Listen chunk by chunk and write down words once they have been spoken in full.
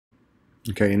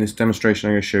Okay, in this demonstration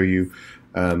I'm going to show you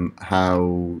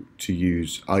how to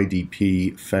use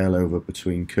IDP failover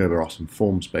between Kerberos and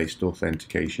forms-based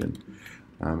authentication.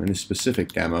 In this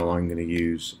specific demo I'm going to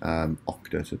use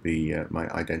Okta to be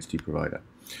my identity provider.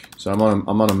 So I'm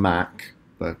on a Mac,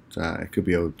 but it could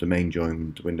be a domain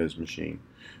joined Windows machine.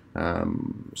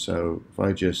 So if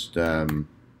I just do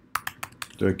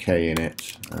a K in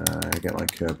it, I get my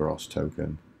Kerberos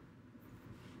token.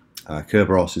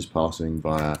 Kerberos is passing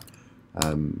via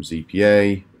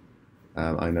ZPA.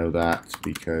 I know that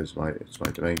because it's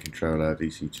my domain controller,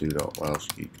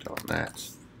 dc2.welshgeek.net.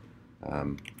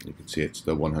 You can see it's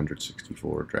the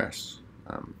 164 address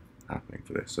happening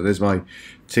for this. So there's my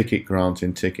ticket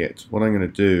granting ticket. What I'm going to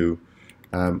do,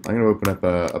 I'm going to open up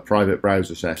a private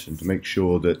browser session to make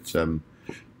sure that you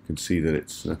can see that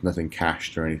it's nothing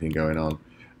cached or anything going on.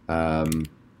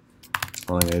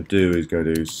 What I'm going to do is go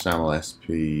to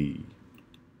SAML-SP,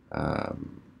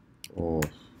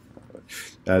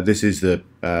 this is the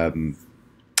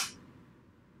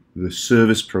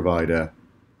service provider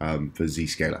for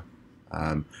Zscaler.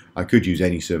 I could use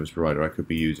any service provider. I could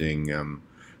be using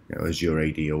Azure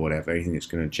AD or whatever, anything that's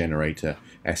going to generate a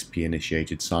SP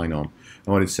initiated sign-on.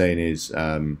 And what it's saying is,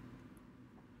 if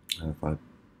I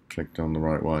clicked on the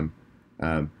right one,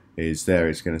 is there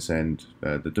it's going to send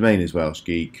the domain is Welsh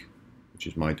Geek, which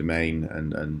is my domain,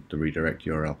 and the redirect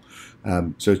URL.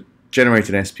 So generate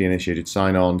an SP initiated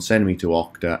sign-on, send me to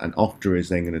Okta, and Okta is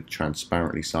then going to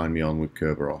transparently sign me on with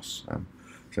Kerberos. So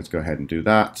let's go ahead and do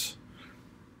that.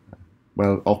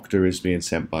 Well, Okta is being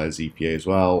sent by a ZPA as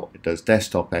well. It does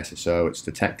desktop SSO. It's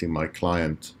detecting my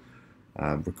client,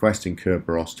 requesting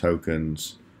Kerberos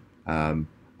tokens, and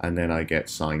then I get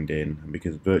signed in. And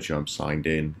because virtually I'm signed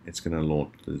in, it's going to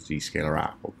launch the Zscaler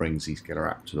app or bring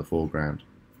Zscaler app to the foreground.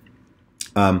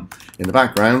 In the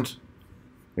background,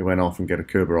 it went off and get a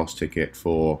Kerberos ticket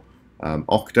for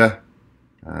Okta,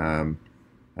 and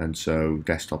so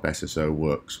desktop SSO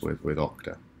works with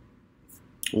Okta.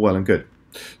 All well and good.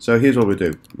 So here's what we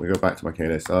do. We go back to my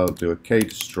K-list. I'll do a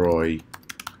K-destroy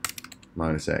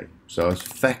 -A. So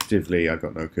effectively, I've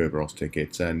got no Kerberos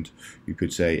tickets, and you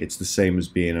could say it's the same as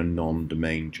being a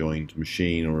non-domain joined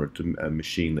machine or a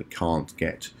machine that can't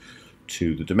get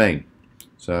to the domain.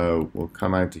 So we'll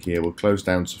come out to here. We'll close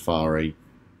down Safari.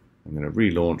 I'm going to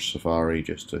relaunch Safari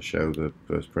just to show the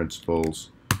first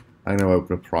principles. I'm going to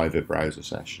open a private browser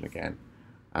session again,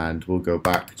 and we'll go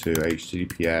back to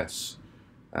HTTPS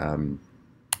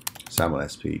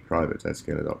SAML-SP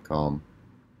private.zscaler.com,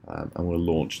 and we'll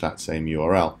launch that same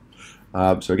URL.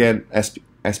 So again,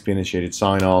 SP initiated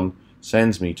sign-on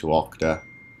sends me to Okta.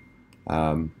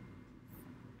 I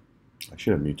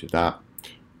should have muted that.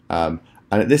 And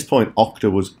at this point, Okta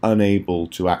was unable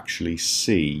to actually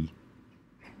see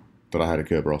that I had a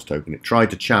Kerberos token. It tried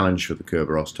to challenge for the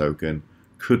Kerberos token,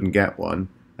 couldn't get one,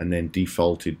 and then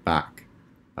defaulted back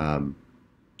to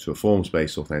a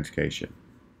forms-based authentication.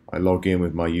 I log in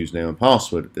with my username and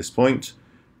password at this point,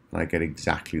 and I get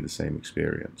exactly the same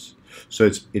experience. So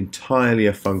it's entirely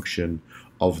a function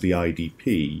of the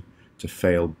IDP to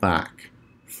fail back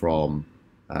from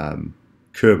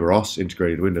Kerberos,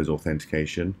 integrated Windows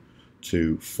authentication,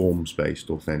 to forms-based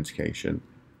authentication.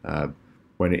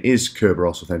 When it is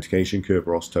Kerberos authentication,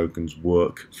 Kerberos tokens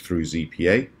work through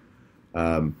ZPA.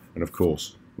 And of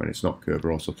course, when it's not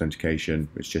Kerberos authentication,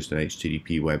 it's just an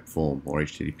HTTP web form or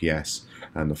HTTPS,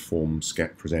 and the forms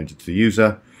get presented to the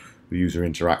user. The user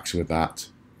interacts with that,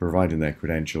 providing their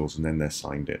credentials, and then they're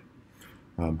signed in.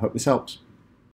 Hope this helps.